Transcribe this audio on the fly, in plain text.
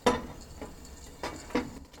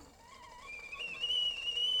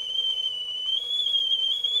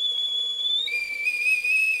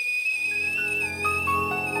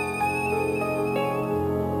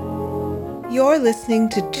You're listening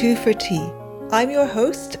to Two for Tea. I'm your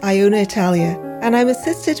host, Iona Italia, and I'm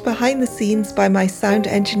assisted behind the scenes by my sound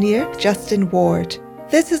engineer, Justin Ward.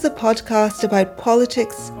 This is a podcast about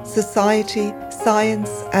politics, society,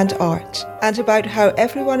 science, and art, and about how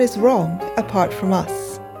everyone is wrong apart from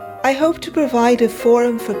us. I hope to provide a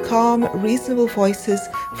forum for calm, reasonable voices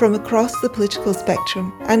from across the political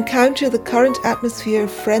spectrum and counter the current atmosphere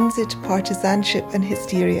of frenzied partisanship and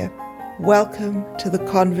hysteria. Welcome to the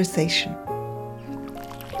conversation.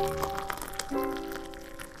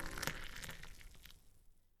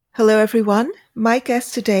 Hello everyone, my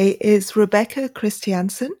guest today is Rebecca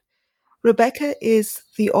Christiansen. Rebecca is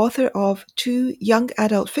the author of two young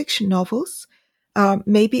adult fiction novels,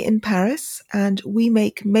 Maybe in Paris and We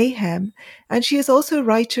Make Mayhem, and she is also a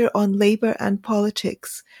writer on labour and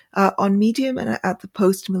politics on Medium and at the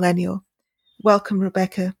Post Millennial. Welcome,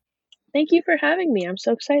 Rebecca. Thank you for having me. I'm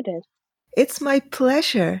so excited. It's my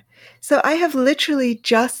pleasure. So I have literally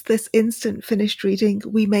just this instant finished reading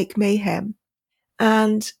We Make Mayhem,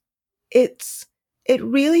 and it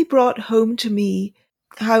really brought home to me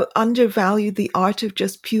how undervalued the art of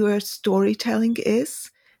just pure storytelling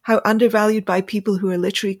is, how undervalued by people who are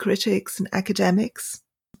literary critics and academics,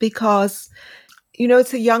 because, you know,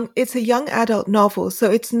 it's a young adult novel.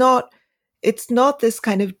 So it's not this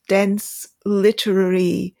kind of dense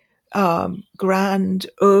literary, grand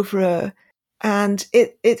oeuvre. And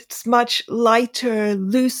it's much lighter,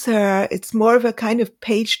 looser. It's more of a kind of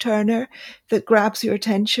page turner that grabs your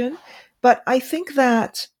attention. But I think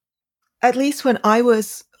that at least when I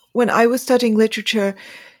was studying literature,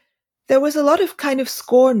 there was a lot of kind of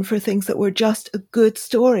scorn for things that were just a good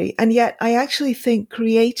story. And yet I actually think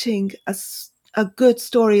creating a good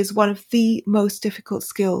story is one of the most difficult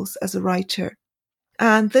skills as a writer.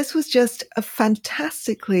 And this was just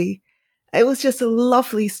it was just a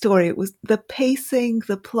lovely story. It was the pacing,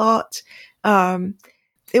 the plot.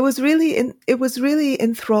 It was really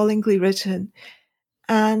enthrallingly written.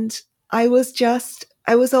 And I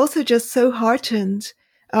was also just so heartened.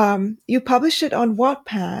 You published it on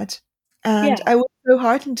Wattpad, and Yeah. I was so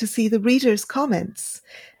heartened to see the readers' comments,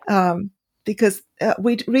 because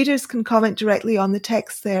readers can comment directly on the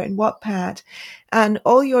text there in Wattpad, and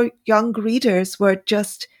all your young readers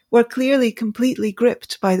were clearly completely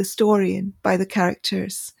gripped by the story and by the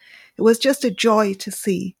characters. It was just a joy to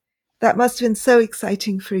see. That must have been so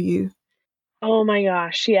exciting for you. Oh my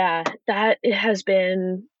gosh. Yeah. That has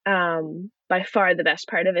been by far the best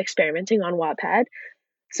part of experimenting on Wattpad.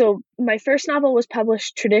 So my first novel was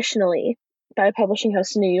published traditionally by a publishing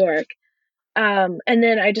house in New York. And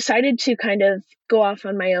then I decided to kind of go off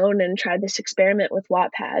on my own and try this experiment with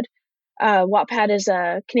Wattpad. Wattpad is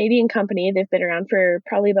a Canadian company. They've been around for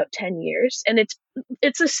probably about 10 years. And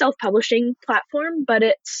it's a self-publishing platform, but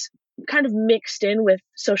it's kind of mixed in with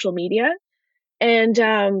social media.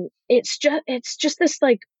 And it's just this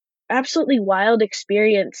like absolutely wild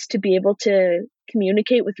experience to be able to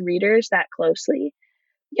communicate with readers that closely.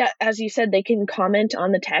 Yeah, as you said, they can comment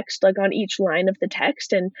on the text, like on each line of the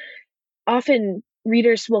text, and often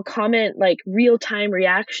readers will comment like real-time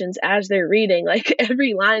reactions as they're reading. Like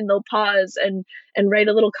every line they'll pause and write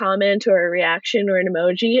a little comment or a reaction or an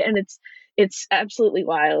emoji, and it's absolutely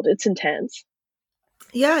wild. It's intense.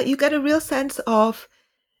 Yeah, you get a real sense of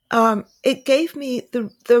it gave me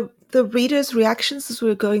the readers' reactions as we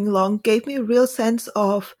were going along gave me a real sense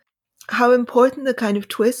of how important the kind of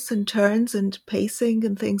twists and turns and pacing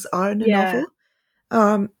and things are in a Yeah.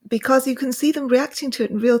 novel, because you can see them reacting to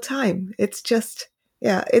it in real time. It's just,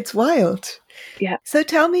 yeah, it's wild. Yeah. So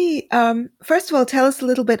tell me, first of all, tell us a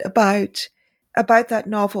little bit about that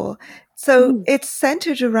novel. So it's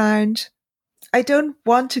centered around. I don't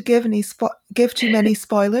want to give too many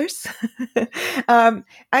spoilers.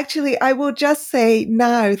 Actually, I will just say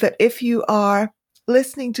now that if you are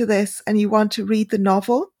listening to this and you want to read the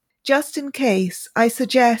novel, just in case, I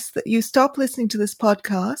suggest that you stop listening to this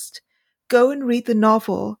podcast, go and read the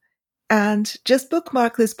novel, and just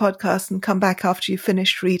bookmark this podcast and come back after you've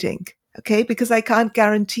finished reading. Okay? Because I can't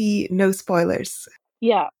guarantee no spoilers.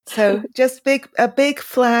 Yeah. So just a big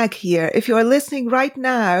flag here. If you are listening right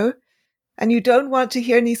now, and you don't want to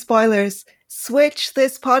hear any spoilers, switch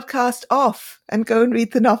this podcast off and go and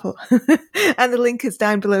read the novel. And the link is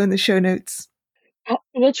down below in the show notes.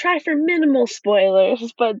 We'll try for minimal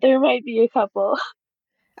spoilers, but there might be a couple.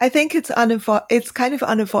 I think it's kind of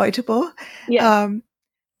unavoidable. Yeah.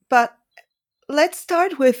 But let's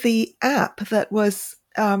start with the app that was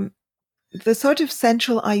the sort of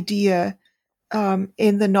central idea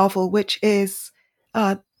in the novel, which is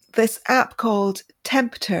this app called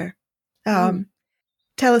Tempter.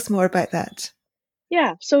 Tell us more about that.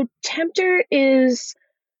 Yeah. So Tempter is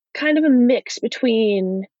kind of a mix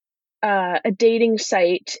between a dating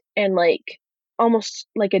site and like almost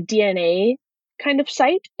like a DNA kind of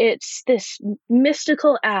site. It's this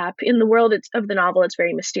mystical app in the world of the novel. It's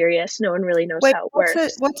very mysterious. No one really knows Wait, how it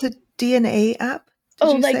works. what's a DNA app? Did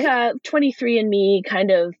Oh, you like say? 23andMe kind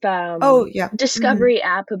of Oh, yeah. discovery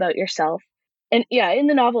app about yourself. And yeah, in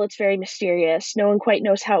the novel, it's very mysterious. No one quite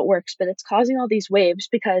knows how it works, but it's causing all these waves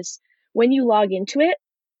because when you log into it,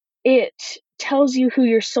 it tells you who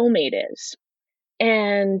your soulmate is.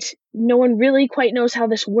 And no one really quite knows how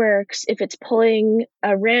this works, if it's pulling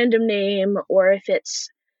a random name or if it's,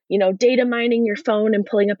 data mining your phone and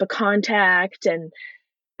pulling up a contact. And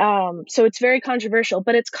so it's very controversial,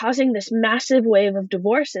 but it's causing this massive wave of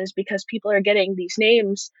divorces because people are getting these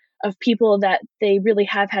names of people that they really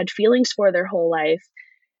have had feelings for their whole life.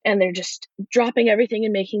 And they're just dropping everything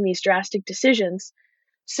and making these drastic decisions.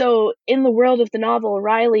 So in the world of the novel,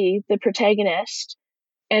 Riley, the protagonist,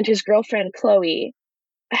 and his girlfriend, Chloe,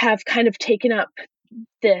 have kind of taken up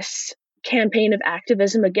this campaign of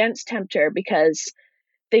activism against Tempter because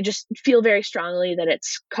they just feel very strongly that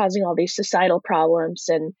it's causing all these societal problems.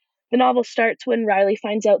 And the novel starts when Riley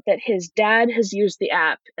finds out that his dad has used the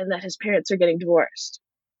app and that his parents are getting divorced.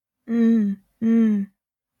 Mm, mm.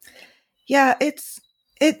 Yeah,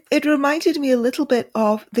 it reminded me a little bit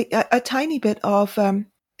of a tiny bit of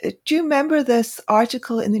do you remember this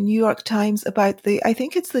article in the New York Times about I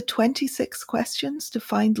think it's the 26 questions to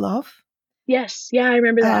find love? Yes, yeah, I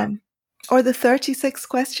remember that. Or the 36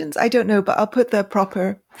 questions? I don't know, but I'll put the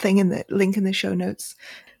proper thing in the link in the show notes.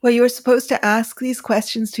 Where you were supposed to ask these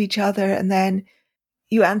questions to each other and then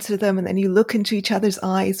you answer them and then you look into each other's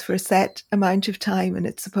eyes for a set amount of time and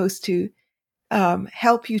it's supposed to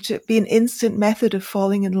help you to be an instant method of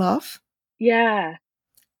falling in love. Yeah,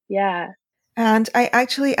 yeah. And I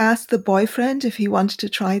actually asked the boyfriend if he wanted to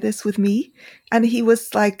try this with me. And he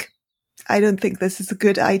was like, I don't think this is a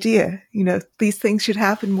good idea. These things should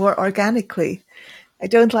happen more organically. I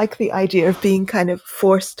don't like the idea of being kind of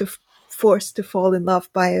forced to fall in love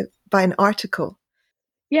by an article.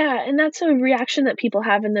 Yeah, and that's a reaction that people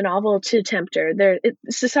have in the novel to Tempter.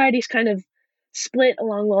 Society's kind of split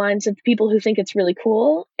along the lines of people who think it's really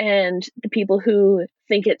cool and the people who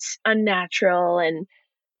think it's unnatural and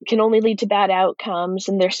can only lead to bad outcomes.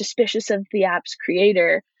 And they're suspicious of the app's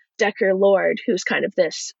creator, Decker Lord, who's kind of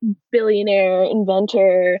this billionaire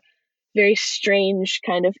inventor, very strange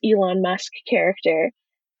kind of Elon Musk character.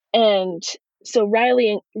 And so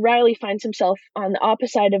Riley finds himself on the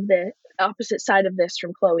opposite side of this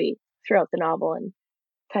from Chloe throughout the novel and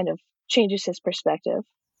kind of changes his perspective.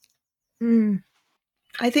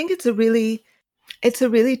 I think it's a really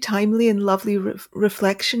timely and lovely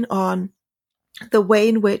reflection on the way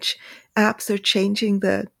in which apps are changing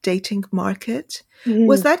the dating market.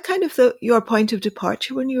 Was that kind of your point of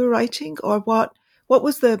departure when you were writing, or what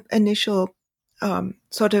was the initial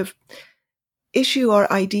sort of issue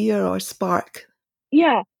or idea or spark?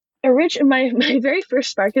 Yeah. My very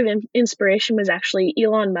first spark of inspiration was actually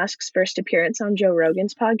Elon Musk's first appearance on Joe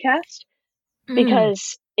Rogan's podcast,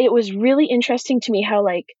 because it was really interesting to me how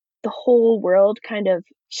like the whole world kind of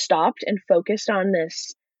stopped and focused on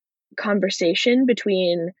this conversation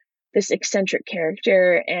between this eccentric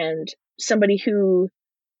character and somebody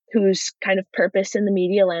whose kind of purpose in the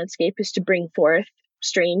media landscape is to bring forth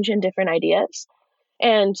strange and different ideas.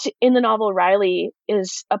 And in the novel, Riley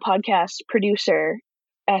is a podcast producer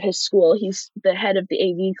at his school. He's the head of the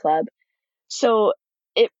AV club. So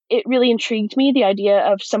it really intrigued me, the idea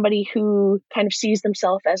of somebody who kind of sees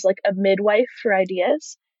themselves as like a midwife for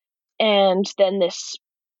ideas, and then this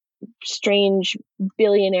strange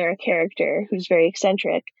billionaire character who's very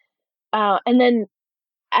eccentric. And then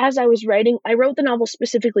as I was writing, I wrote the novel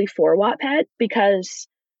specifically for Wattpad because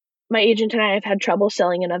my agent and I have had trouble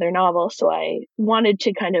selling another novel. So I wanted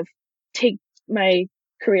to kind of take my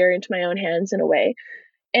career into my own hands in a way.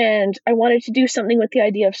 And I wanted to do something with the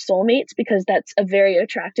idea of soulmates because that's a very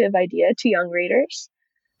attractive idea to young readers.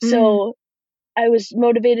 So I was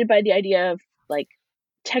motivated by the idea of like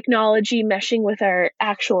technology meshing with our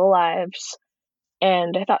actual lives.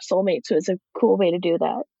 And I thought soulmates was a cool way to do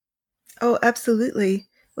that. Oh, absolutely.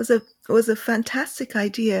 It was a fantastic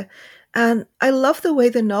idea. And I love the way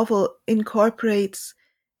the novel incorporates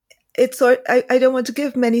I don't want to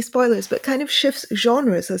give many spoilers, but kind of shifts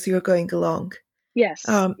genres as you're going along. Yes.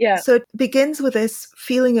 Yeah. So it begins with this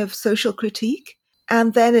feeling of social critique,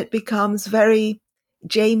 and then it becomes very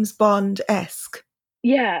James Bond-esque.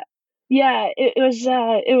 Yeah. Yeah. It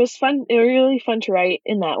was fun. It was really fun to write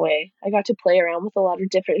in that way. I got to play around with a lot of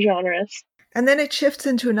different genres. And then it shifts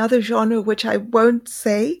into another genre, which I won't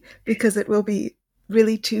say because it will be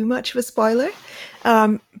really too much of a spoiler.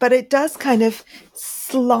 But it does kind of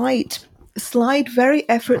slide very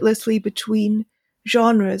effortlessly between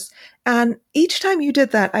genres. And each time you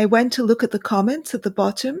did that, I went to look at the comments at the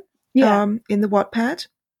bottom Yeah. in the Wattpad.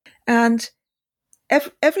 And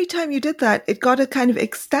every time you did that, it got a kind of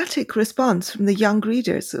ecstatic response from the young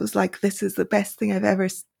readers. It was like, this is the best thing I've ever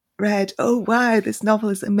read. Oh, wow, this novel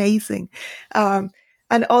is amazing.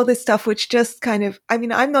 And all this stuff, which just kind of, I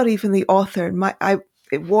mean, I'm not even the author. And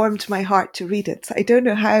it warmed my heart to read it. So I don't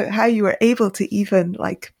know how you were able to even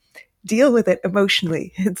like deal with it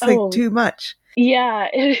emotionally. It's like Oh, too much. yeah.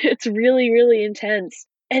 It's really, really intense.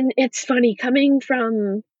 And it's funny coming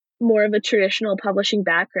from more of a traditional publishing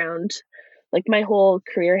background. Like my whole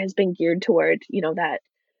career has been geared toward, that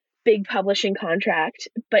big publishing contract,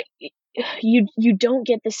 but you don't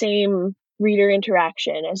get the same reader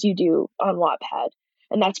interaction as you do on Wattpad.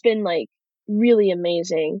 And that's been like really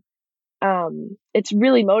amazing. It's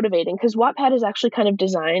really motivating because Wattpad is actually kind of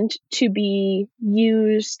designed to be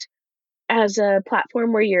used as a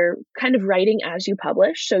platform where you're kind of writing as you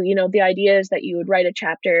publish. So, the idea is that you would write a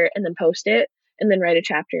chapter and then post it, and then write a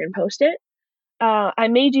chapter and post it. I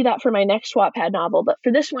may do that for my next Wattpad novel, but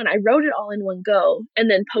for this one, I wrote it all in one go and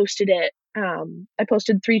then posted it. I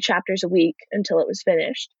posted 3 chapters a week until it was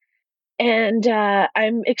finished. And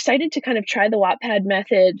I'm excited to kind of try the Wattpad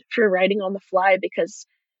method for writing on the fly because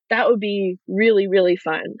that would be really, really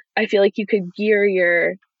fun. I feel like you could gear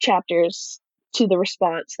your chapters to the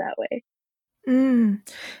response that way. Mm.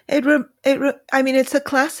 I mean, it's a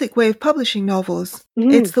classic way of publishing novels.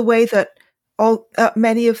 Mm-hmm. It's the way that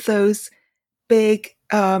many of those big,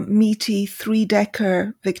 meaty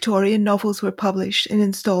 3-decker Victorian novels were published in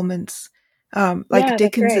installments, like Yeah, that's right.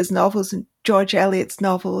 Dickens's novels and George Eliot's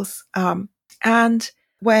novels. And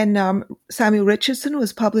when Samuel Richardson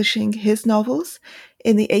was publishing his novels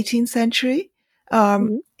in the 18th century,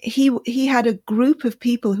 Mm-hmm. he had a group of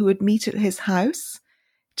people who would meet at his house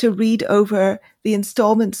to read over the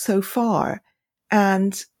installments so far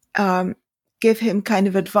and give him kind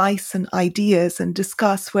of advice and ideas and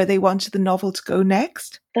discuss where they wanted the novel to go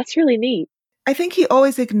next. That's really neat. I think he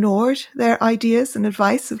always ignored their ideas and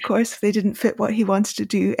advice, of course, if they didn't fit what he wanted to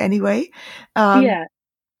do anyway. Yeah.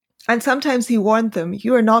 And sometimes he warned them,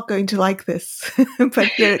 you are not going to like this, but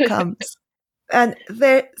here it comes. And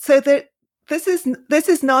this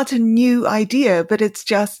is not a new idea, but it's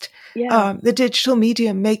just Yeah. the digital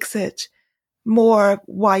medium makes it more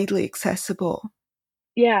widely accessible.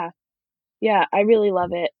 Yeah. Yeah, I really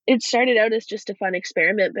love it. It started out as just a fun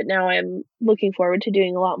experiment, but now I'm looking forward to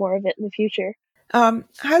doing a lot more of it in the future.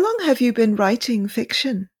 How long have you been writing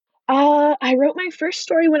fiction? I wrote my first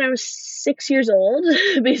story when I was 6 years old,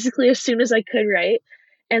 basically as soon as I could write.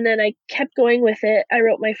 And then I kept going with it. I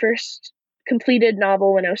wrote my first completed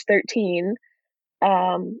novel when I was 13.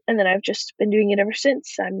 And then I've just been doing it ever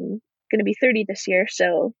since. I'm going to be 30 this year,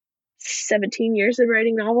 so 17 years of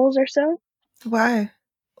writing novels or so. Wow.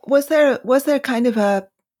 Was there kind of a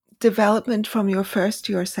development from your first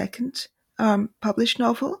to your second published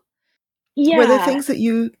novel? Were there Yeah, things that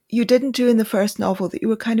you didn't do in the first novel that you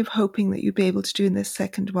were kind of hoping that you'd be able to do in this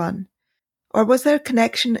second one? Or was there a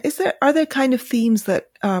connection? Are there kind of themes that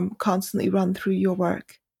constantly run through your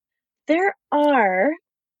work? there are,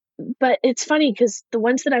 but it's funny because the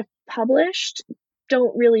ones that I've published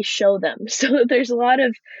don't really show them. So there's a lot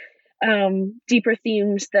of deeper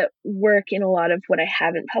themes that work in a lot of what I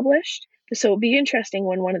haven't published. So it'll be interesting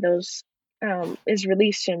when one of those is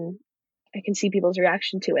released and I can see people's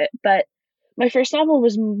reaction to it. But my first novel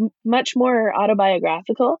was much more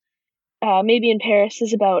autobiographical. Maybe in Paris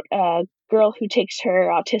is about a girl who takes her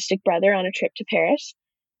autistic brother on a trip to Paris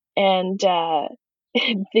and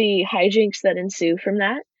the hijinks that ensue from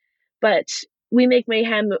that. But We Make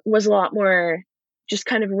Mayhem was a lot more just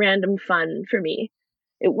kind of random fun for me.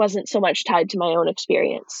 It wasn't so much tied to my own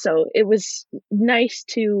experience. So it was nice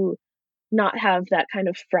to not have that kind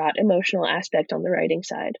of fraught emotional aspect on the writing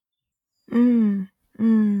side. Mm,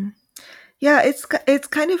 mm. Yeah, it's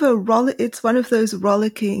kind of it's one of those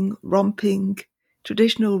rollicking, romping,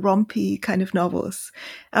 traditional rompy kind of novels.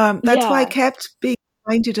 That's why I Yeah, kept being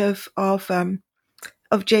reminded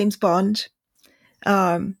of James Bond,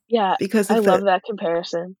 yeah, because I of love that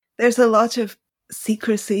comparison. there's a lot of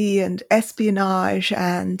secrecy and espionage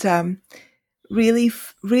and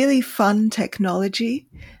really fun technology.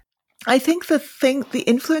 I think the things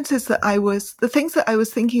that I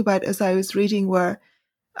was thinking about as I was reading were,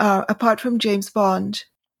 apart from James Bond,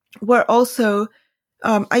 were also,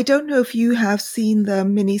 I don't know if you have seen the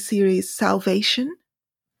miniseries Salvation,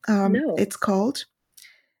 No. it's called.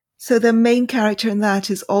 So the main character in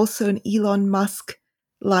that is also an Elon Musk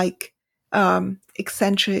like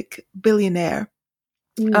eccentric billionaire.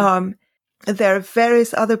 Mm. There are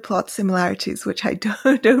various other plot similarities, which I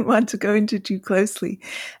don't want to go into too closely.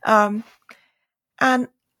 And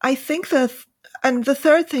I think and the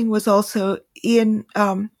third thing was also Ian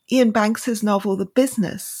Banks's novel, The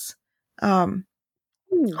Business,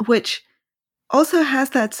 which also has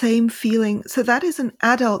that same feeling. So that is an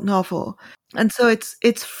adult novel. And so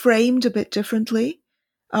it's framed a bit differently.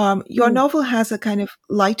 Your novel has a kind of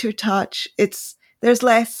lighter touch. There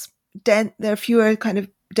are fewer kind of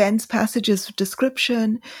dense passages of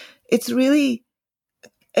description. It's really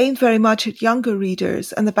aimed very much at younger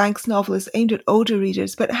readers, and the Banks novel is aimed at older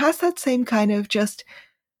readers, but it has that same kind of just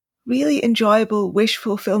really enjoyable wish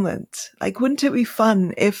fulfillment. Like, wouldn't it be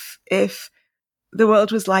fun if the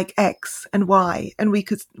world was like X and Y, and we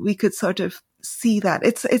could sort of see that?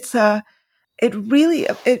 It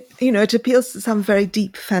appeals to some very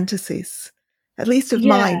deep fantasies, at least of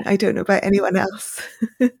mine. I don't know about anyone else.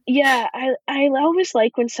 Yeah, I always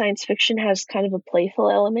like when science fiction has kind of a playful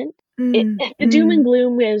element. The doom and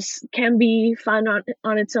gloom can be fun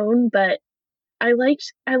on its own, but I like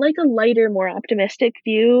a lighter, more optimistic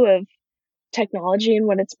view of technology and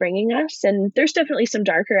what it's bringing us. And there's definitely some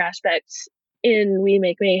darker aspects in We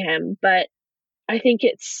Make Mayhem, but I think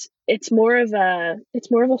it's more of a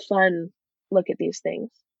fun look at these things.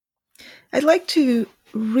 I'd like to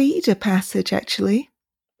read a passage, actually.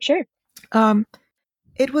 Sure.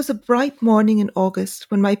 It was a bright morning in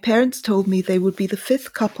August when my parents told me they would be the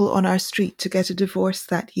fifth couple on our street to get a divorce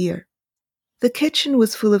that year. The kitchen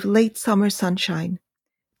was full of late summer sunshine.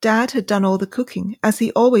 Dad had done all the cooking, as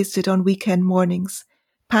he always did on weekend mornings.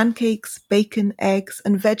 Pancakes, bacon, eggs,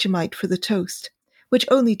 and Vegemite for the toast, which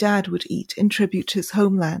only Dad would eat in tribute to his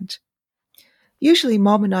homeland. Usually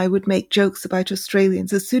Mom and I would make jokes about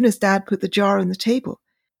Australians as soon as Dad put the jar on the table.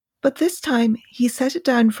 But this time he set it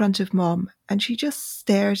down in front of Mom, and she just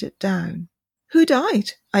stared it down. "Who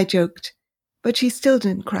died?" I joked, but she still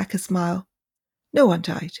didn't crack a smile. "No one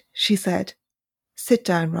died," she said. "Sit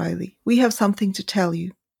down, Riley. We have something to tell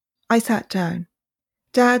you." I sat down.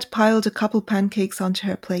 Dad piled a couple pancakes onto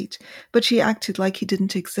her plate, but she acted like he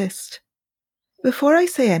didn't exist. "Before I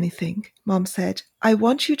say anything," Mom said, "I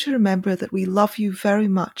want you to remember that we love you very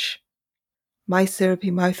much." My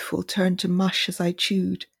syrupy mouthful turned to mush as I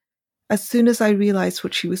chewed. As soon as I realized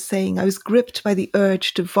what she was saying, I was gripped by the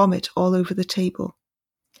urge to vomit all over the table.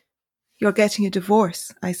 "You're getting a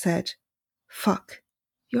divorce," I said. "Fuck.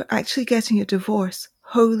 You're actually getting a divorce.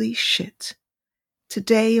 Holy shit."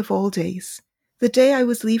 Today of all days. The day I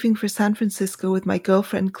was leaving for San Francisco with my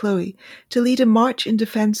girlfriend Chloe to lead a march in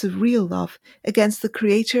defense of real love against the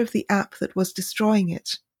creator of the app that was destroying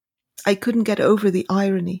it. I couldn't get over the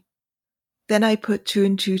irony. Then I put two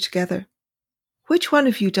and two together. "Which one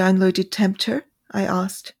of you downloaded Tempter?" I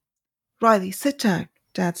asked. "Riley, sit down,"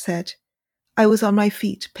 Dad said. I was on my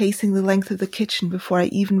feet, pacing the length of the kitchen before I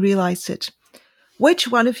even realized it. "Which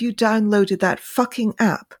one of you downloaded that fucking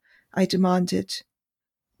app?" I demanded.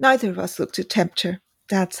 "Neither of us looked at Tempter,"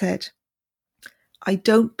 Dad said. "I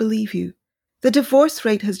don't believe you. The divorce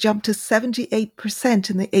rate has jumped to 78%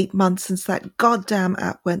 in the 8 months since that goddamn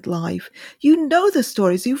app went live. You know the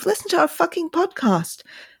stories. You've listened to our fucking podcast.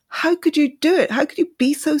 How could you do it? How could you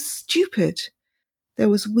be so stupid?" There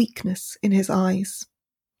was weakness in his eyes.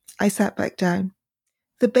 I sat back down.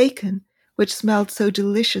 The bacon, which smelled so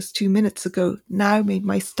delicious 2 minutes ago, now made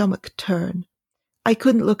my stomach turn. I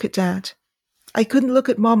couldn't look at Dad. I couldn't look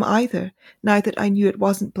at Mom either, now that I knew it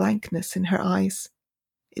wasn't blankness in her eyes.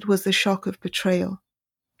 It was the shock of betrayal.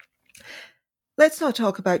 "Let's not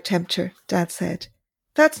talk about Tempter," Dad said.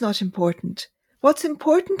 "That's not important. What's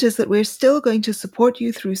important is that we're still going to support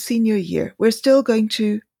you through senior year. We're still going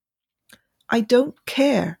to—" "I don't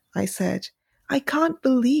care," I said. "I can't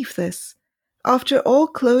believe this. After all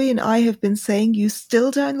Chloe and I have been saying, you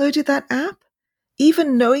still downloaded that app?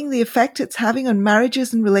 Even knowing the effect it's having on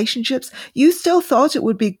marriages and relationships, you still thought it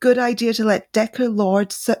would be a good idea to let Decker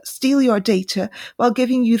Lord steal your data while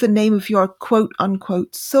giving you the name of your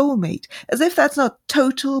quote-unquote soulmate, as if that's not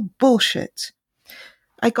total bullshit."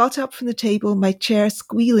 I got up from the table, my chair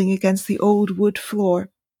squealing against the old wood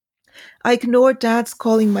floor. I ignored Dad's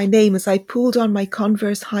calling my name as I pulled on my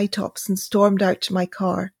Converse high tops and stormed out to my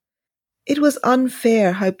car. It was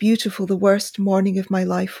unfair how beautiful the worst morning of my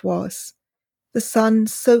life was. The sun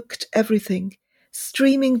soaked everything,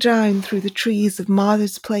 streaming down through the trees of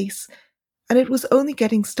Martha's Place, and it was only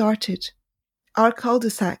getting started. Our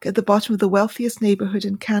cul-de-sac at the bottom of the wealthiest neighbourhood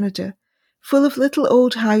in Canada, full of little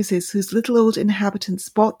old houses whose little old inhabitants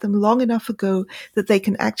bought them long enough ago that they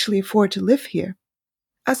can actually afford to live here.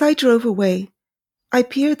 As I drove away, I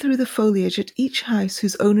peered through the foliage at each house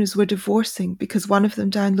whose owners were divorcing because one of them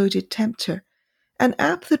downloaded Tempter, an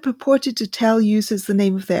app that purported to tell users the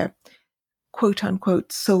name of their quote-unquote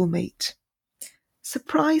soulmate.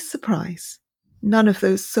 Surprise, surprise. None of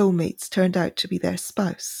those soulmates turned out to be their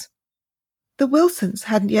spouse. The Wilsons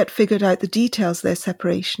hadn't yet figured out the details of their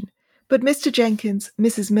separation, but Mr. Jenkins,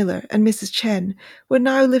 Mrs. Miller, and Mrs. Chen were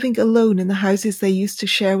now living alone in the houses they used to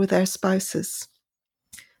share with their spouses.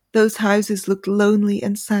 Those houses looked lonely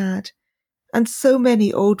and sad, and so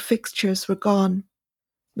many old fixtures were gone.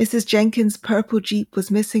 Mrs. Jenkins' purple Jeep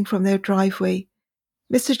was missing from their driveway.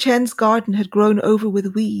 Mr. Chen's garden had grown over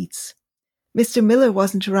with weeds. Mr. Miller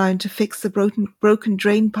wasn't around to fix the broken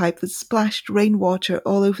drain pipe that splashed rainwater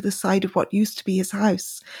all over the side of what used to be his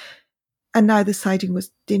house. And now the siding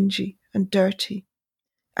was dingy and dirty.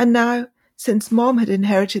 And now, since Mom had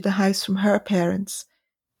inherited the house from her parents,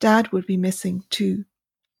 Dad would be missing too.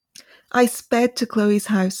 I sped to Chloe's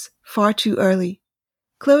house far too early.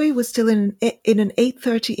 Chloe was still in an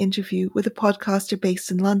 8:30 interview with a podcaster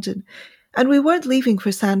based in London, and we weren't leaving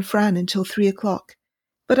for San Fran until 3 o'clock.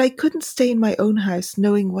 But I couldn't stay in my own house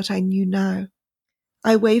knowing what I knew now.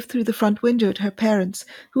 I waved through the front window at her parents,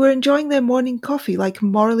 who were enjoying their morning coffee like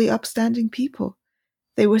morally upstanding people.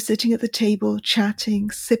 They were sitting at the table,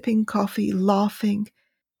 chatting, sipping coffee, laughing,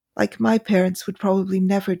 like my parents would probably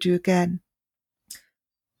never do again.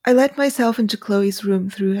 I let myself into Chloe's room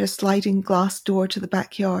through her sliding glass door to the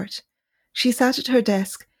backyard. She sat at her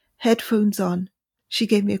desk, headphones on. She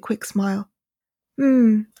gave me a quick smile.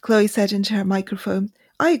 Chloe said into her microphone.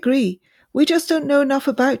 I agree. We just don't know enough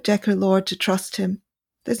about Decker Lord to trust him.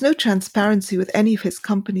 There's no transparency with any of his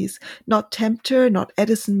companies, not Tempter, not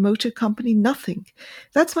Edison Motor Company, nothing.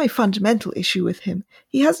 That's my fundamental issue with him.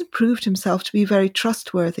 He hasn't proved himself to be very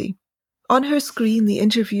trustworthy. On her screen, the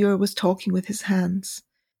interviewer was talking with his hands.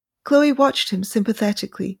 Chloe watched him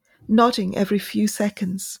sympathetically, nodding every few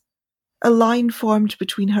seconds. A line formed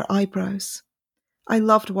between her eyebrows. I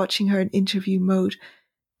loved watching her in interview mode,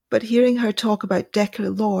 but hearing her talk about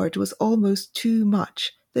Decker Lord was almost too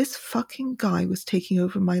much. This fucking guy was taking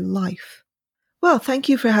over my life. Well, thank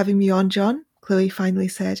you for having me on, John, Chloe finally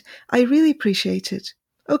said. I really appreciate it.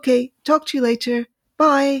 Okay, talk to you later.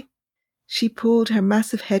 Bye. She pulled her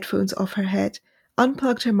massive headphones off her head,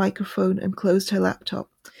 unplugged her microphone, and closed her laptop.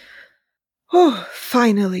 Oh,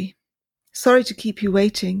 finally. Sorry to keep you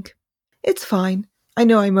waiting. It's fine. I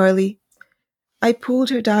know I'm early. I pulled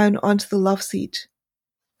her down onto the love seat.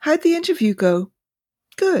 How'd the interview go?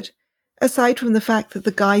 Good. Aside from the fact that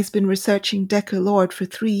the guy's been researching Decker Lord for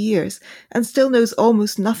 3 years and still knows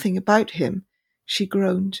almost nothing about him, she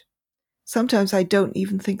groaned. Sometimes I don't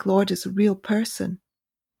even think Lord is a real person.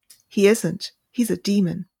 He isn't. He's a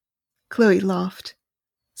demon. Chloe laughed.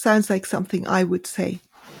 Sounds like something I would say.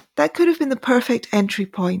 That could have been the perfect entry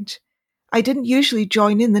point. I didn't usually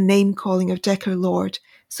join in the name-calling of Decker Lord,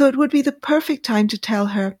 so it would be the perfect time to tell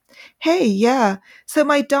her, hey, yeah, so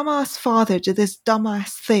my dumbass father did this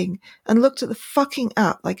dumbass thing and looked at the fucking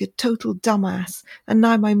app like a total dumbass, and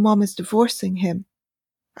now my mom is divorcing him.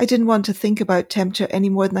 I didn't want to think about Tempter any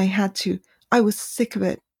more than I had to. I was sick of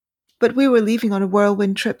it. But we were leaving on a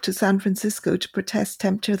whirlwind trip to San Francisco to protest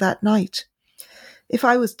Tempter that night. If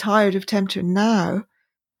I was tired of Tempter now...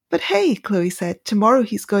 But hey, Chloe said, tomorrow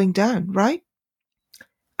he's going down, right?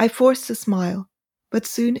 I forced a smile, but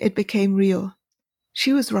soon it became real.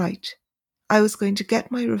 She was right. I was going to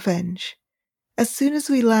get my revenge. As soon as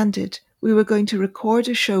we landed, we were going to record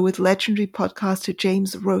a show with legendary podcaster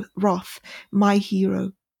James Roth, my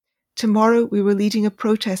hero. Tomorrow we were leading a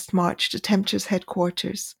protest march to Tempter's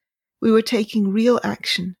headquarters. We were taking real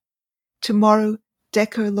action. Tomorrow,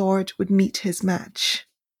 Decker Lord would meet his match.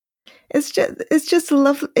 It's just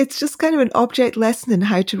kind of an object lesson in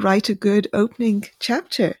how to write a good opening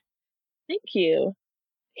chapter. Thank you.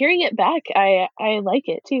 Hearing it back, I like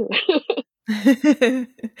it too.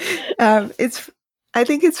 I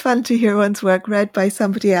think it's fun to hear one's work read by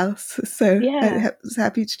somebody else. So yeah. I was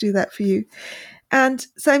happy to do that for you. And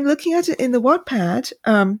so I'm looking at it in the Wattpad,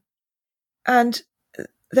 and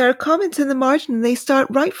there are comments in the margin, and they start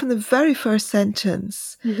right from the very first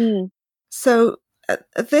sentence. Mm-hmm. So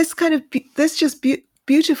this just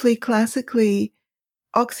beautifully, classically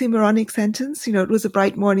oxymoronic sentence. You know, it was a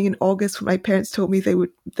bright morning in August when my parents told me they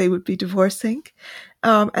would be divorcing.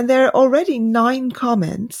 And there are already 9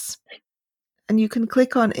 comments, and you can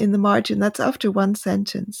click on in the margin. That's after one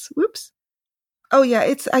sentence. Whoops. Oh yeah,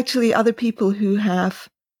 it's actually other people who have,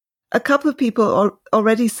 a couple of people are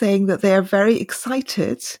already saying that they are very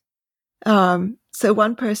excited. So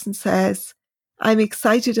one person says, I'm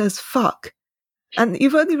excited as fuck. And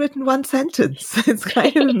you've only written one sentence. It's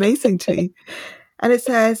kind of amazing to me. And it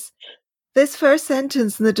says, this first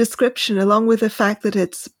sentence in the description, along with the fact that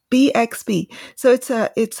it's BXB, so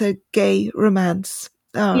it's a gay romance.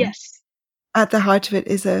 Yes. At the heart of it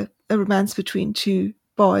is a romance between two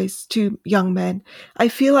boys, two young men. I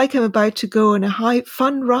feel like I'm about to go on a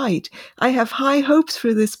fun ride. I have high hopes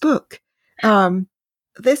for this book.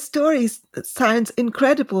 This story sounds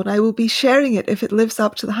incredible, and I will be sharing it if it lives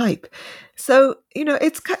up to the hype. So,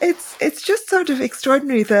 it's just sort of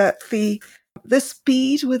extraordinary the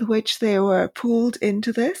speed with which they were pulled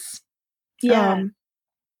into this. Yeah.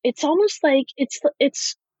 It's almost like it's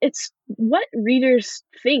what readers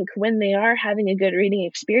think when they are having a good reading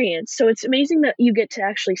experience. So it's amazing that you get to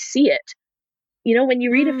actually see it. When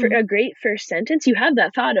you read a great first sentence, you have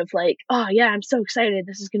that thought of like, oh yeah, I'm so excited,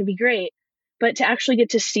 this is going to be great. But to actually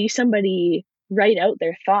get to see somebody write out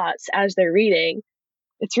their thoughts as they're reading,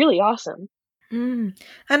 it's really awesome. And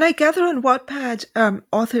I gather on Wattpad,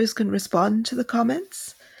 authors can respond to the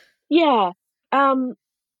comments. Yeah,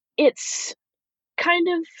 it's kind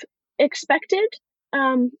of expected.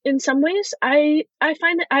 In some ways, I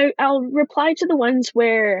find that I'll reply to the ones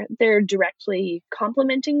where they're directly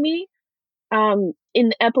complimenting me. In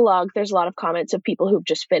the epilogue, there's a lot of comments of people who've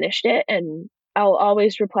just finished it, and I'll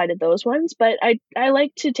always reply to those ones. But I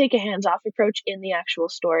like to take a hands-off approach in the actual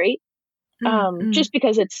story, just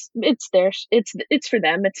because it's theirs, it's for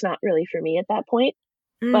them. It's not really for me at that point.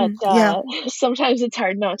 But Yeah. sometimes it's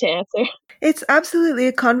hard not to answer. It's absolutely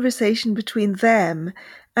a conversation between them,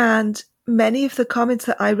 and many of the comments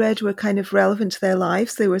that I read were kind of relevant to their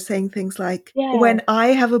lives. They were saying things like, Yeah. when I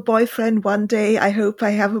have a boyfriend one day, I hope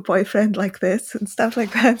I have a boyfriend like this, and stuff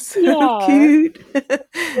like that. So cute.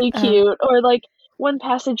 Really cute. Or like one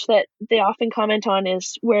passage that they often comment on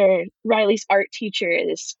is where Riley's art teacher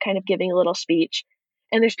is kind of giving a little speech,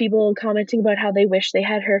 and there's people commenting about how they wish they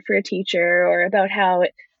had her for a teacher, or about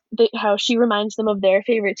how she reminds them of their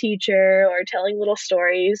favorite teacher, or telling little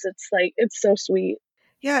stories. It's so sweet.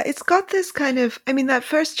 Yeah, it's got this kind of, that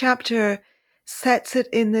first chapter sets it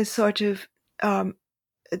in this sort of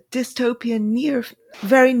dystopian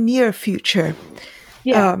very near future.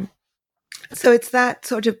 Yeah. So it's that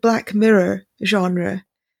sort of Black Mirror genre.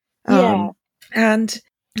 And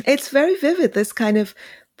it's very vivid, this kind of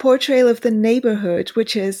portrayal of the neighborhood,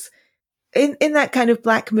 which is in that kind of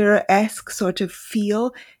Black Mirror-esque sort of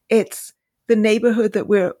feel. It's the neighborhood that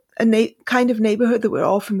kind of neighborhood that we're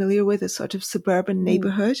all familiar with, a sort of suburban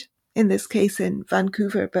neighborhood, in this case in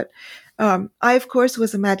Vancouver. But I, of course,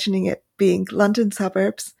 was imagining it being London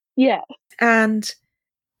suburbs. Yeah. And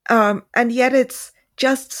yet it's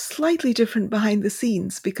just slightly different behind the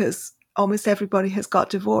scenes because almost everybody has got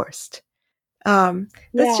divorced.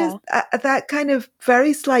 That's just that kind of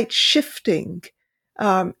very slight shifting.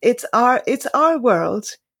 It's our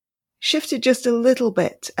world shifted just a little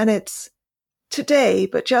bit, and it's today,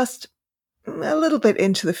 but just a little bit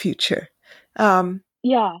into the future.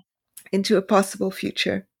 Into a possible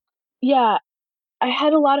future. Yeah, I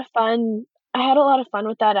had a lot of fun.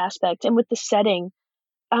 With that aspect and with the setting.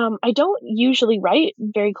 I don't usually write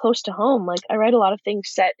very close to home. Like I write a lot of things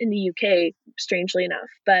set in the UK, strangely enough,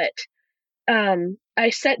 but I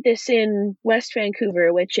set this in West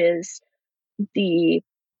Vancouver, which is the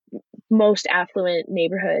most affluent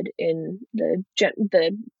neighborhood in the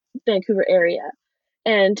Vancouver area.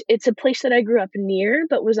 And it's a place that I grew up near,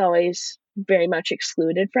 but was always very much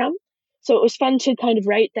excluded from. So it was fun to kind of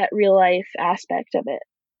write that real life aspect of it.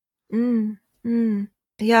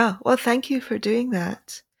 Yeah, well, thank you for doing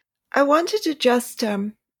that. I wanted to just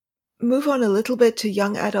move on a little bit to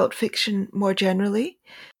young adult fiction more generally.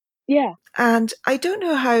 Yeah. And I don't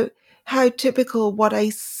know how typical what I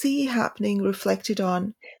see happening reflected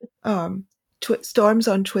on storms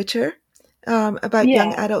on Twitter about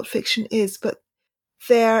young adult fiction is, but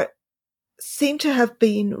there seem to have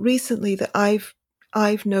been recently that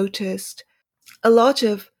I've noticed a lot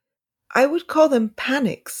of, I would call them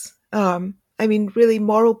panics. Really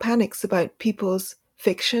moral panics about people's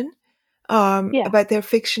fiction, about their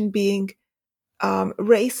fiction being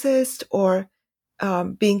racist or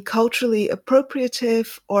being culturally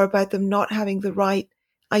appropriative, or about them not having the right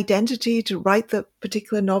identity to write the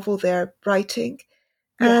particular novel they're writing.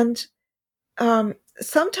 And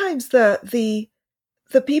sometimes the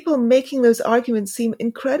people making those arguments seem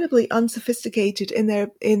incredibly unsophisticated in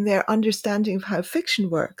their understanding of how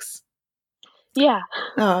fiction works. Yeah.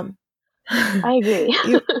 I agree.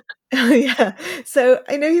 Yeah. So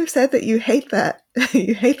I know you've said that you hate that.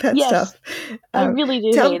 You hate that stuff. I really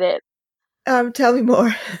do hate it. Tell me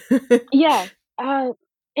more. Yeah.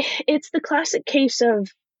 It's the classic case of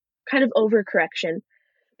kind of overcorrection,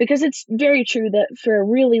 because it's very true that for a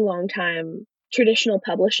really long time, traditional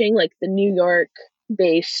publishing, like the New York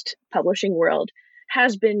based publishing world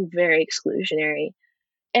has been very exclusionary.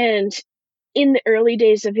 And in the early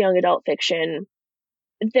days of young adult fiction,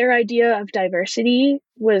 their idea of diversity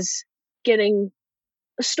was getting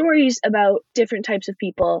stories about different types of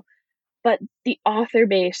people, but the author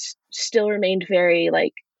base still remained very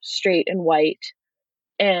like straight and white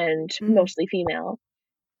and mostly female.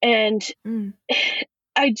 And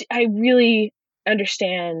I really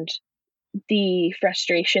understand the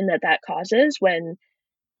frustration that causes when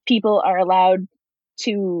people are allowed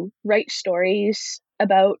to write stories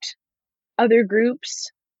about other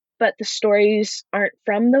groups, but the stories aren't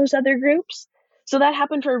from those other groups. So that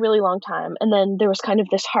happened for a really long time. And then there was kind of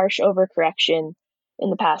this harsh overcorrection in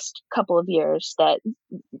the past couple of years that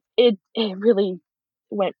it really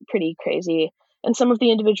went pretty crazy. And some of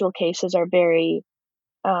the individual cases are very,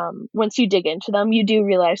 once you dig into them, you do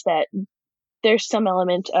realize that there's some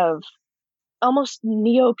element of almost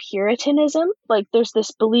neo-Puritanism. Like there's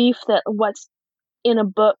this belief that what's in a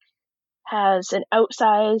book has an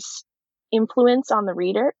outsized influence on the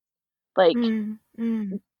reader. Like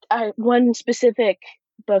one specific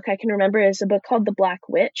book I can remember is a book called The Black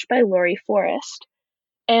Witch by Laurie Forrest.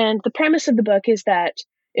 And the premise of the book is that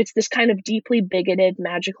it's this kind of deeply bigoted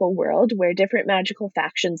magical world where different magical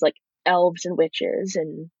factions like elves and witches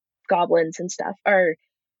and goblins and stuff are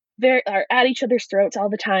at each other's throats all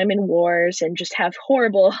the time in wars and just have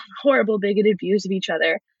horrible bigoted views of each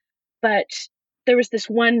other. But there was this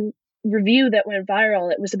one review that went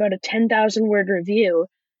viral. It was about a 10,000 word review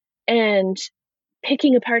and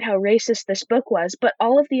picking apart how racist this book was, but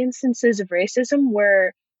all of the instances of racism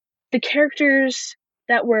were the characters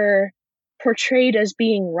that were portrayed as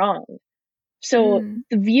being wrong. So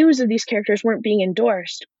the views of these characters weren't being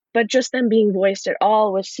endorsed, but just them being voiced at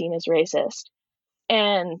all was seen as racist.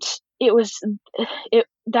 And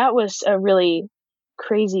that was a really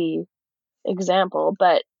crazy example,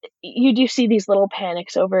 but you do see these little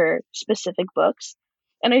panics over specific books.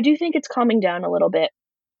 And I do think it's calming down a little bit,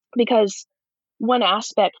 because one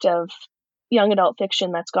aspect of young adult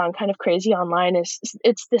fiction that's gone kind of crazy online is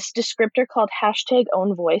it's this descriptor called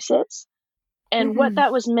 #OwnVoices. And what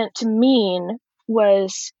that was meant to mean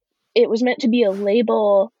was it was meant to be a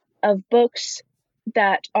label of books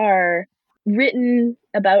that are written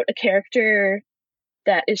about a character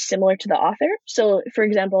that is similar to the author. So, for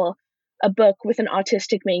example, a book with an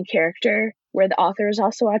autistic main character where the author is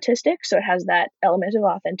also autistic, so it has that element of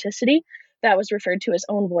authenticity, that was referred to as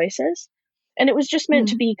Own Voices. And it was just meant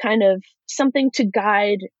to be kind of something to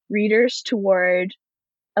guide readers toward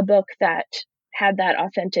a book that had that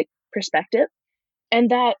authentic perspective. And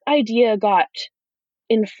that idea got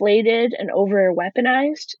inflated and over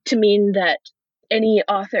weaponized to mean that any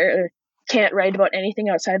author can't write about anything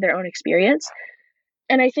outside their own experience.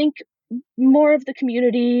 And I think more of the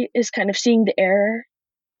community is kind of seeing the error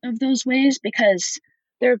of those ways, because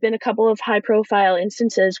there have been a couple of high profile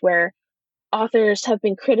instances where authors have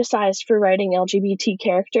been criticized for writing LGBT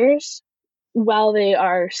characters while they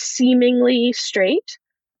are seemingly straight.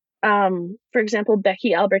 For example,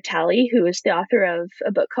 Becky Albertalli, who is the author of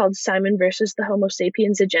a book called Simon versus the Homo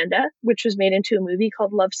Sapiens Agenda, which was made into a movie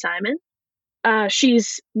called Love, Simon.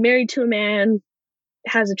 She's married to a man,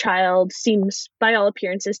 has a child, seems by all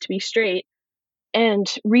appearances to be straight, and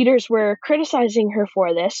readers were criticizing her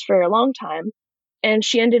for this for a long time. And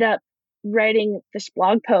she ended up writing this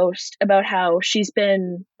blog post about how she's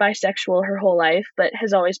been bisexual her whole life, but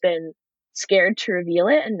has always been scared to reveal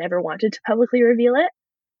it and never wanted to publicly reveal it.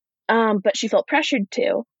 But she felt pressured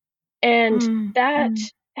to. And that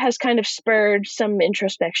has kind of spurred some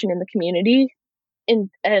introspection in the community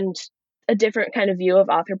and a different kind of view of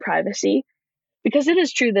author privacy. Because it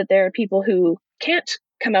is true that there are people who can't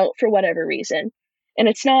come out for whatever reason. And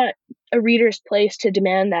it's not a reader's place to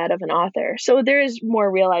demand that of an author. So there is more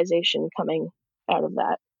realization coming out of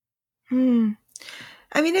that.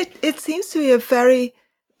 I mean, it seems to be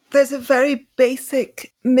there's a very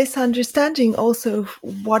basic misunderstanding also of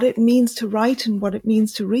what it means to write and what it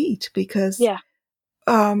means to read, because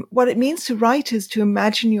what it means to write is to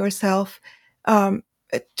imagine yourself,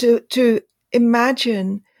 to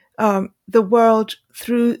imagine the world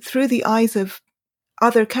through the eyes of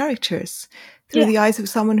other characters, through the eyes of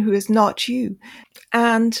someone who is not you.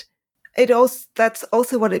 And that's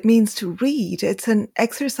also what it means to read. It's an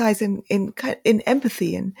exercise in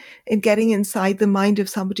empathy and in getting inside the mind of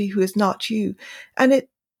somebody who is not you. And it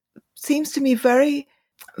seems to me very,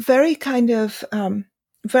 very kind of,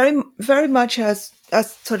 very, very much as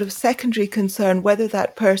sort of secondary concern, whether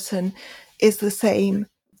that person is the same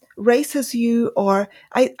race as you, or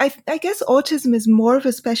I guess autism is more of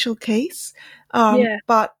a special case.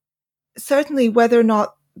 But certainly whether or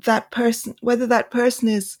not that person, whether that person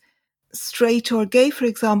is straight or gay, for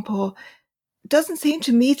example, doesn't seem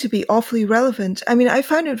to me to be awfully relevant. I mean, I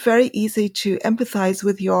found it very easy to empathize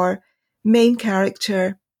with your main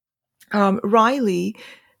character, Riley,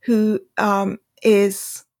 who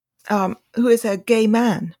is a gay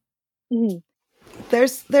man. Mm-hmm.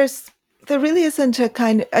 There really isn't a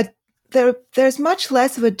kind of there's much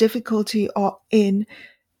less of a difficulty in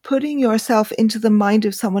putting yourself into the mind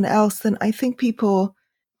of someone else than I think people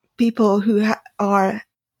who are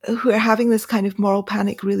having this kind of moral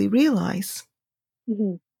panic really realize.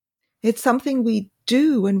 Mm-hmm. It's something we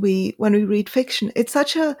do when we read fiction. It's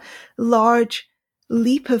such a large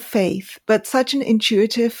leap of faith, but such an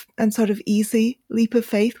intuitive and sort of easy leap of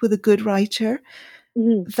faith with a good writer,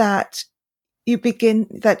 Mm-hmm. that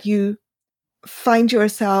you find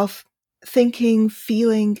yourself thinking,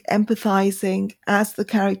 feeling, empathizing as the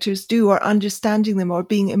characters do, or understanding them, or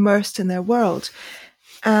being immersed in their world.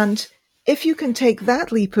 And if you can take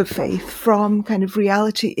that leap of faith from kind of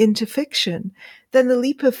reality into fiction, then the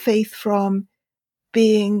leap of faith from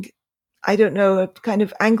being, I don't know, a kind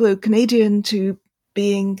of Anglo-Canadian to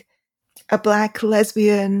being a Black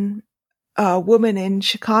lesbian woman in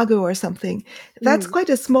Chicago or something, that's quite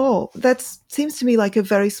a small, that seems to me like a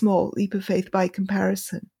very small leap of faith by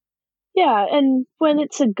comparison. Yeah, and when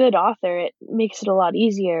it's a good author, it makes it a lot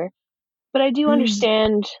easier. But I do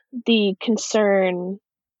understand the concern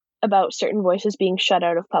about certain voices being shut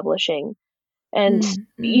out of publishing. And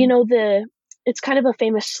it's kind of a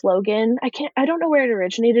famous slogan. I don't know where it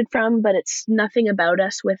originated from, but it's nothing about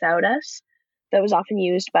us without us. That was often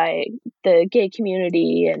used by the gay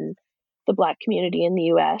community and the Black community in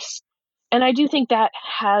the US. And I do think that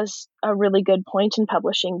has a really good point in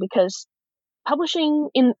publishing, because publishing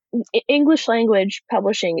in English language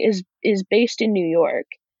publishing is based in New York,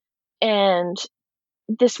 and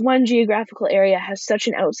this one geographical area has such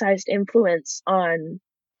an outsized influence on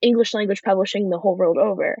English language publishing the whole world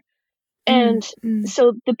over. And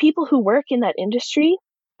so the people who work in that industry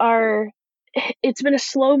it's been a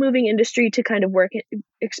slow moving industry to kind of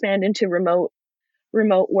expand into remote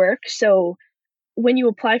work. So when you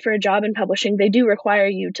apply for a job in publishing, they do require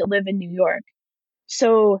you to live in New York.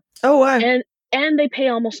 So, oh wow. And they pay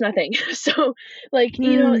almost nothing. So, like,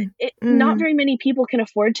 not very many people can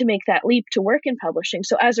afford to make that leap to work in publishing.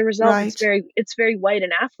 So as a result, right. it's very white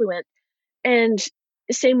and affluent. And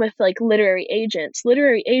same with like literary agents.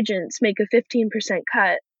 Literary agents make a 15%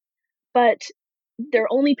 cut, but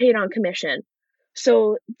they're only paid on commission.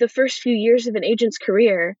 So the first few years of an agent's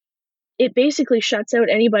career, it basically shuts out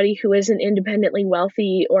anybody who isn't independently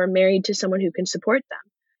wealthy or married to someone who can support them.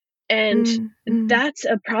 And that's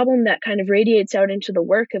a problem that kind of radiates out into the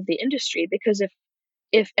work of the industry, because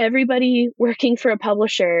if everybody working for a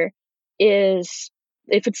publisher if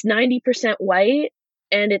it's 90% white,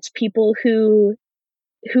 and it's people who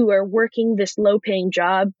are working this low paying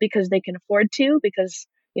job because they can afford to, because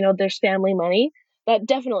there's family money, that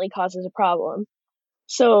definitely causes a problem.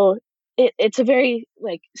 So it's a very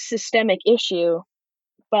like systemic issue,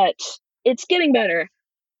 but it's getting better.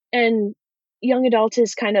 And young adult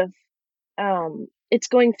is kind of it's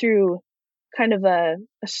going through kind of a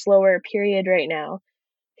slower period right now,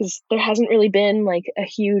 because there hasn't really been like a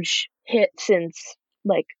huge hit since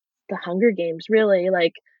like the Hunger Games, really,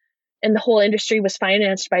 like, and the whole industry was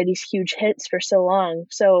financed by these huge hits for so long.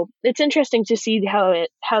 So it's interesting to see how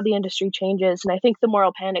the industry changes, and I think the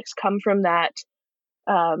moral panics come from that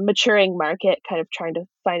maturing market kind of trying to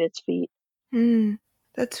find its feet.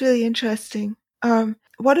 That's really interesting.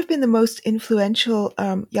 What have been the most influential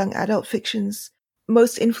young adult fictions,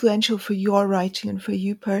 most influential for your writing and for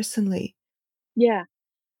you personally? Yeah.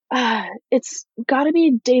 It's got to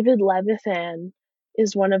be David Levithan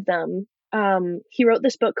is one of them. He wrote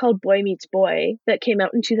this book called Boy Meets Boy that came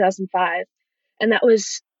out in 2005, and that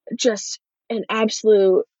was just an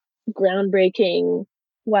absolute groundbreaking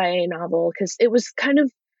YA novel, because it was kind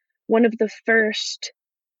of one of the first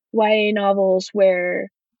YA novels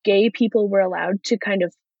where gay people were allowed to kind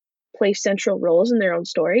of play central roles in their own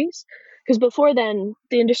stories. Because before then,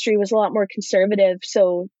 the industry was a lot more conservative.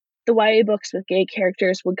 So the YA books with gay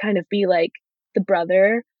characters would kind of be like the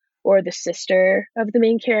brother or the sister of the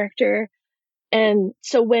main character. And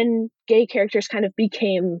so when gay characters kind of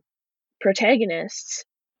became protagonists,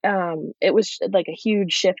 it was like a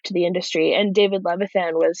huge shift to the industry. And David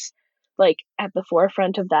Levithan was like at the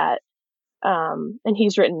forefront of that. And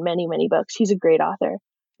he's written many, many books. He's a great author.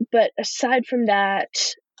 But aside from that,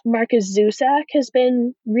 Markus Zusak has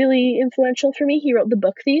been really influential for me. He wrote The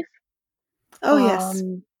Book Thief. Oh, yes.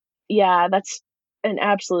 Yeah, that's an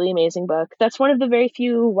absolutely amazing book. That's one of the very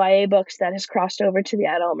few YA books that has crossed over to the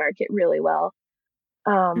adult market really well.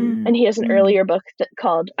 And Mm, he has an mm. earlier book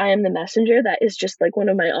called I Am the Messenger that is just like one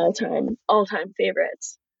of my all time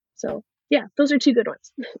favorites. So yeah, those are two good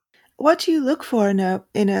ones. What do you look for in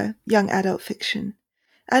a young adult fiction?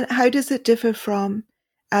 And how does it differ from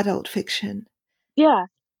adult fiction? Yeah,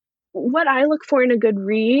 what I look for in a good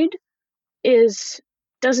read is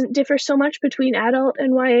doesn't differ so much between adult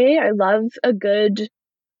and YA. I love a good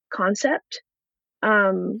concept.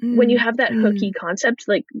 When you Mm, have that hooky mm, concept,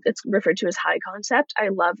 like it's referred to as high concept, I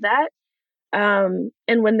love that. And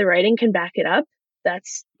when the writing can back it up,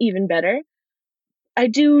 that's even better. I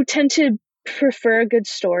do tend to prefer a good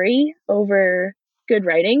story over good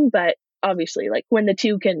writing, but obviously, like when the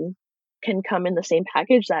two can come in the same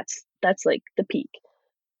package, that's like the peak.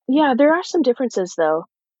 Yeah, there are some differences though.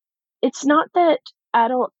 It's not that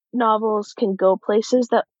adult novels can go places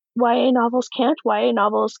that YA novels can't. YA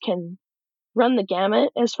novels can run the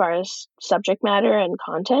gamut as far as subject matter and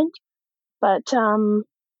content, but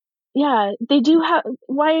yeah, they do have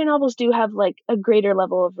YA novels do have like a greater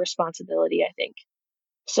level of responsibility, I think.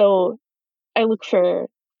 So I look for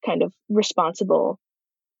kind of responsible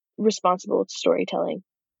storytelling.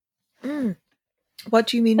 mm. What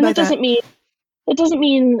do you mean And by that that? doesn't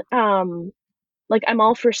mean like I'm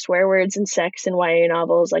all for swear words and sex in YA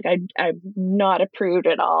novels. Like I'm not a prude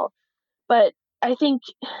at all. But I think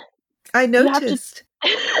I you have to noticed.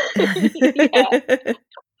 yeah,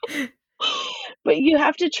 but you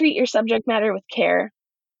have to treat your subject matter with care.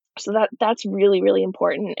 So that's really, really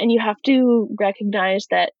important. And you have to recognize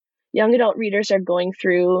that young adult readers are going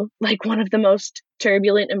through like one of the most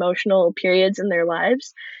turbulent emotional periods in their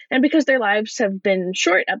lives. And because their lives have been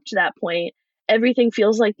short up to that point, everything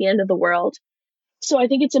feels like the end of the world. So I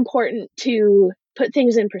think it's important to put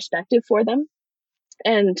things in perspective for them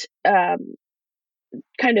and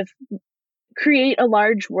kind of create a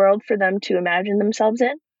large world for them to imagine themselves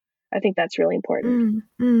in. I think that's really important. Mm,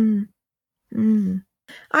 mm, mm.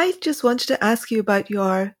 I just wanted to ask you about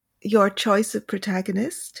your choice of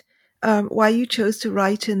protagonist, why you chose to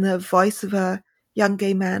write in the voice of a young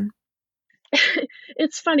gay man.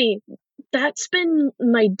 It's funny. That's been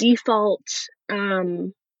my default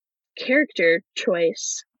um, character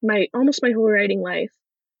choice my almost my whole writing life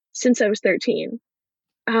since I was 13.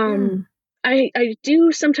 Um, Mm, I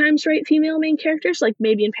do sometimes write female main characters, like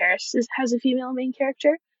maybe in Paris has a female main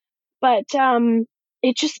character, but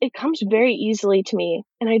it comes very easily to me,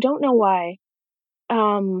 and I don't know why.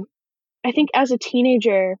 Um, I think as a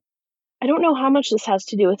teenager, I don't know how much this has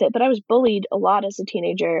to do with it, but I was bullied a lot as a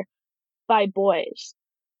teenager by boys.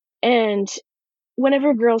 And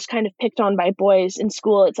whenever girls kind of picked on by boys in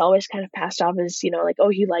school, it's always kind of passed off as, like, oh,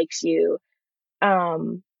 he likes you.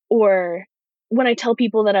 Or when I tell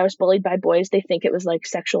people that I was bullied by boys, they think it was like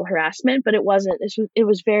sexual harassment, but it wasn't. It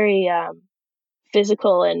was very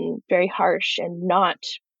physical and very harsh and not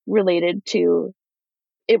related to,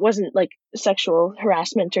 it wasn't like sexual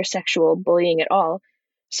harassment or sexual bullying at all.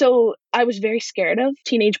 So I was very scared of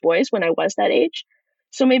teenage boys when I was that age.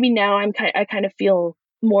 So maybe now I kind of feel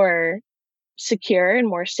more secure and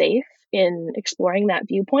more safe in exploring that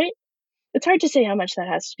viewpoint. It's hard to say how much that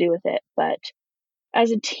has to do with it, but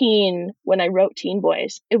as a teen, when I wrote Teen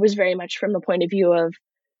Boys, it was very much from the point of view of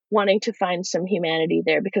wanting to find some humanity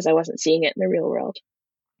there because I wasn't seeing it in the real world.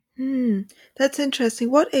 that's interesting.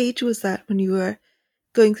 What age was that when you were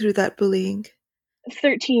going through that bullying?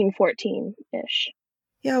 13, 14 ish.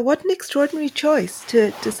 Yeah, what an extraordinary choice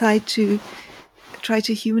to decide to try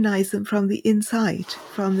to humanize them from the inside,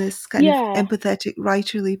 from this kind of Yeah, empathetic,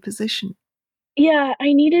 writerly position. yeah.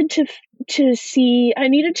 I needed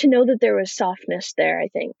to know that there was softness there, I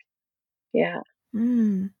think. Yeah.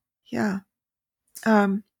 Mm, yeah.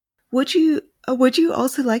 Um, would you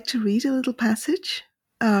also like to read a little passage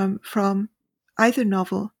from either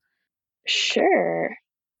novel? Sure.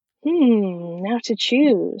 Now to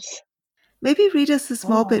choose. Maybe read us a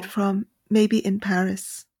small bit Oh, from Maybe in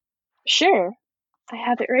Paris. sure. I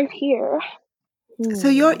have it right here. So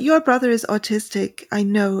Hmm. your brother is autistic, I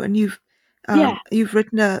know, and Yeah, you've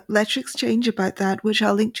written a letter exchange about that, which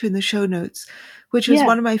I'll link to in the show notes, which was yeah.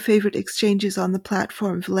 one of my favorite exchanges on the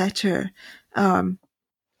platform of Letter. Um,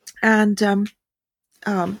 and um,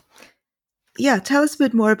 yeah, tell us a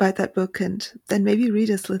bit more about that book, and then maybe read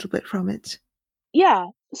us a little bit from it. Yeah.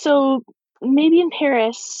 So maybe in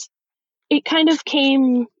Paris, it kind of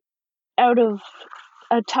came out of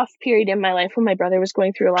a tough period in my life when my brother was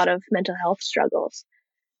going through a lot of mental health struggles.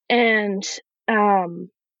 And um,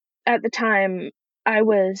 at the time, I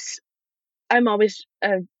was, I'm always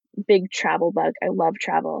a big travel bug. I love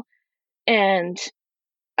travel. And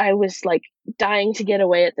I was like dying to get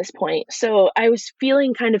away at this point. So I was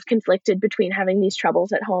feeling kind of conflicted between having these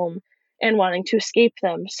troubles at home and wanting to escape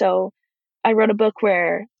them. So I wrote a book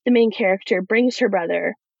where the main character brings her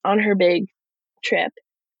brother on her big trip,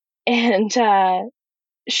 and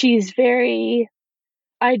she's very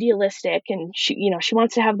idealistic, and she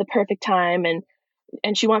wants to have the perfect time,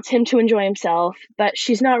 and she wants him to enjoy himself, but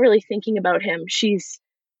she's not really thinking about him. She's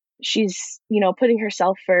putting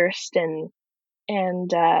herself first, and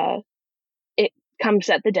it comes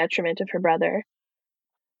at the detriment of her brother.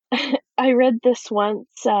 I read this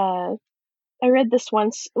once. I read this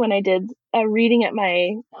once when I did a reading at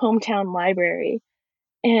my hometown library,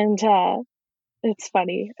 and it's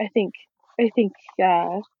funny. I think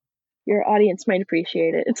your audience might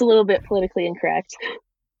appreciate it. It's a little bit politically incorrect.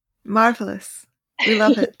 Marvelous. We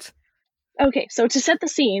love it. Okay, so to set the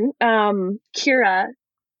scene, Kira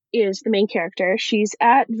is the main character. She's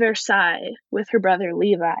at Versailles with her brother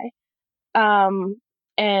Levi.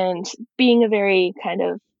 And being a very kind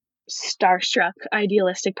of starstruck,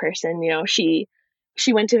 idealistic person, she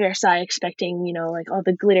went to Versailles expecting, like all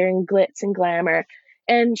the glitter and glitz and glamour,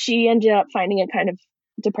 and she ended up finding it kind of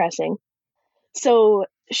depressing. So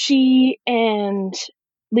she and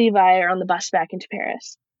Levi are on the bus back into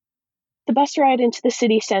Paris. The bus ride into the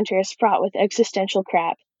city center is fraught with existential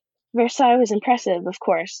crap. Versailles was impressive, of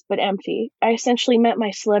course, but empty. I essentially met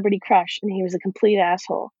my celebrity crush, and he was a complete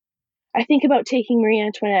asshole. I think about taking Marie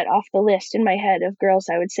Antoinette off the list in my head of girls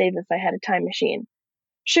I would save if I had a time machine.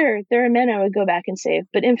 Sure, there are men I would go back and save,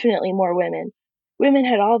 but infinitely more women. Women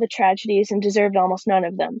had all the tragedies and deserved almost none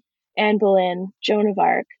of them. Anne Boleyn, Joan of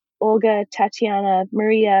Arc, Olga, Tatiana,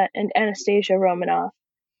 Maria, and Anastasia Romanoff.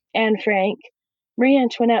 Anne Frank. Marie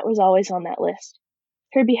Antoinette was always on that list.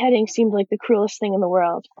 Her beheading seemed like the cruelest thing in the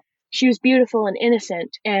world. She was beautiful and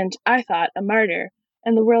innocent, and, I thought, a martyr,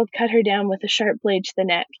 and the world cut her down with a sharp blade to the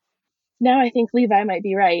neck. Now I think Levi might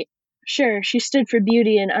be right. Sure, she stood for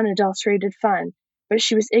beauty and unadulterated fun, but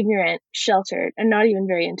she was ignorant, sheltered, and not even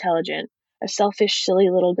very intelligent. A selfish,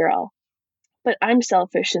 silly little girl. But I'm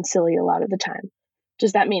selfish and silly a lot of the time.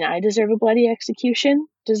 Does that mean I deserve a bloody execution?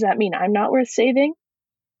 Does that mean I'm not worth saving?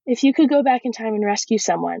 If you could go back in time and rescue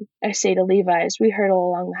someone, I say to Levi as we hurtle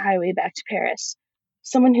along the highway back to Paris,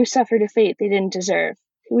 someone who suffered a fate they didn't deserve,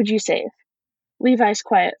 who would you save? Levi's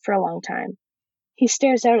quiet for a long time. He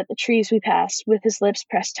stares out at the trees we pass, with his lips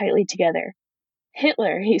pressed tightly together.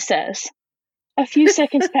 Hitler, he says. A few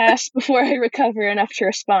seconds pass before I recover enough to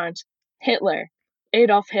respond. Hitler.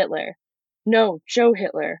 Adolf Hitler. No, Joe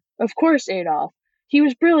Hitler. Of course Adolf. He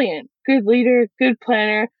was brilliant. Good leader, good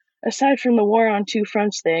planner, aside from the war on two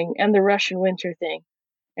fronts thing and the Russian winter thing.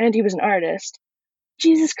 And he was an artist.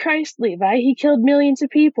 Jesus Christ, Levi, he killed millions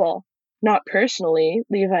of people. Not personally,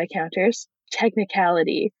 Levi counters.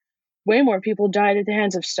 Technicality. Way more people died at the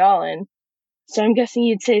hands of Stalin. So I'm guessing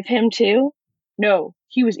you'd save him too? No,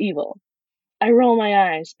 he was evil. I roll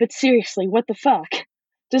my eyes, but seriously, what the fuck?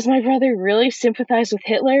 Does my brother really sympathize with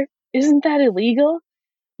Hitler? Isn't that illegal?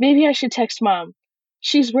 Maybe I should text Mom.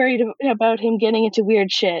 She's worried about him getting into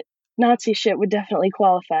weird shit. Nazi shit would definitely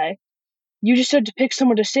qualify. You just had to pick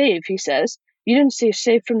someone to save, he says. You didn't say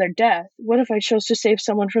save from their death. What if I chose to save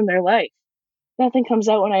someone from their life? Nothing comes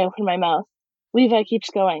out when I open my mouth. Levi keeps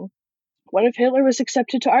going. What if Hitler was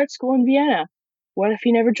accepted to art school in Vienna? What if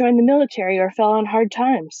he never joined the military or fell on hard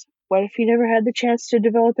times? What if he never had the chance to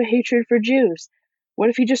develop a hatred for Jews? What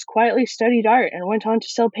if he just quietly studied art and went on to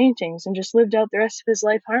sell paintings and just lived out the rest of his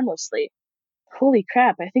life harmlessly? Holy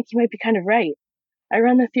crap, I think you might be kind of right. I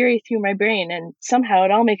run the theory through my brain, and somehow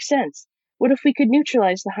it all makes sense. What if we could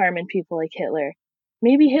neutralize the harm in people like Hitler?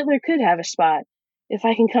 Maybe Hitler could have a spot. If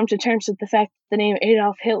I can come to terms with the fact that the name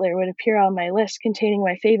Adolf Hitler would appear on my list containing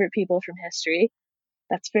my favorite people from history.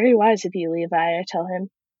 That's very wise of you, Levi, I tell him.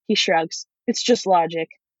 He shrugs. It's just logic.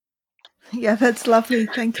 Yeah, that's lovely.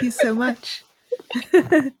 Thank you so much.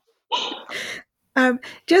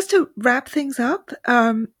 Just to wrap things up,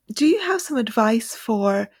 do you have some advice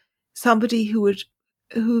for somebody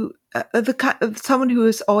someone who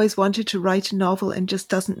has always wanted to write a novel and just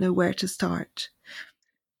doesn't know where to start?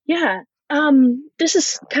 Yeah. This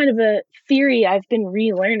is kind of a theory I've been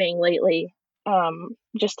relearning lately.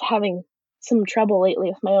 Just having some trouble lately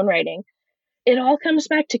with my own writing. It all comes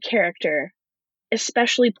back to character,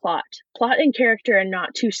 especially plot. Plot and character are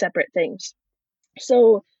not two separate things.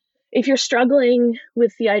 So if you're struggling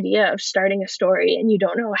with the idea of starting a story and you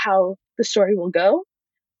don't know how the story will go,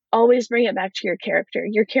 always bring it back to your character.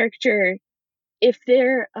 Your character, if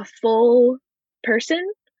they're a full person,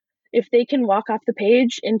 if they can walk off the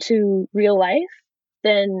page into real life,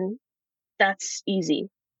 then that's easy.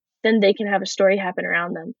 Then they can have a story happen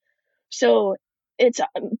around them. So it's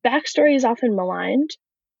backstory is often maligned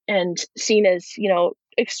and seen as,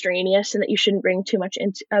 extraneous and that you shouldn't bring too much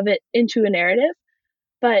of it into a narrative,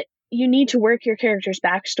 but you need to work your character's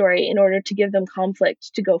backstory in order to give them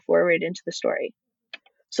conflict to go forward into the story.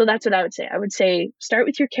 So that's what I would say. I would say start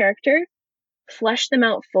with your character, flesh them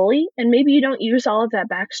out fully, and maybe you don't use all of that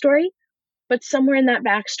backstory, but somewhere in that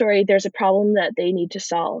backstory, there's a problem that they need to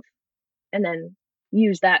solve, and then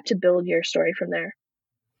use that to build your story from there.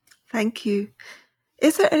 Thank you.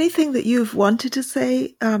 Is there anything that you've wanted to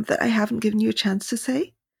say that I haven't given you a chance to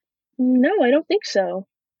say? No, I don't think so.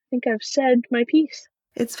 I think I've said my piece.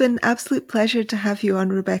 It's been an absolute pleasure to have you on,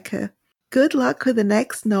 Rebecca. Good luck with the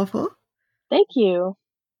next novel. Thank you.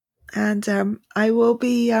 And I will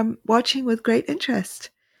be watching with great interest.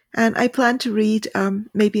 And I plan to read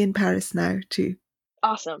maybe in Paris Now too.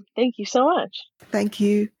 Awesome. Thank you so much. Thank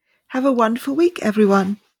you. Have a wonderful week,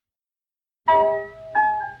 everyone.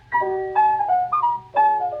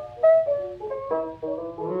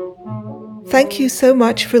 Thank you so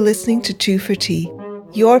much for listening to Two for Tea.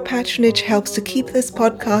 Your patronage helps to keep this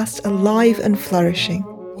podcast alive and flourishing.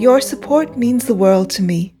 Your support means the world to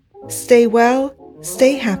me. Stay well,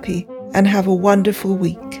 stay happy, and have a wonderful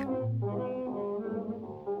week.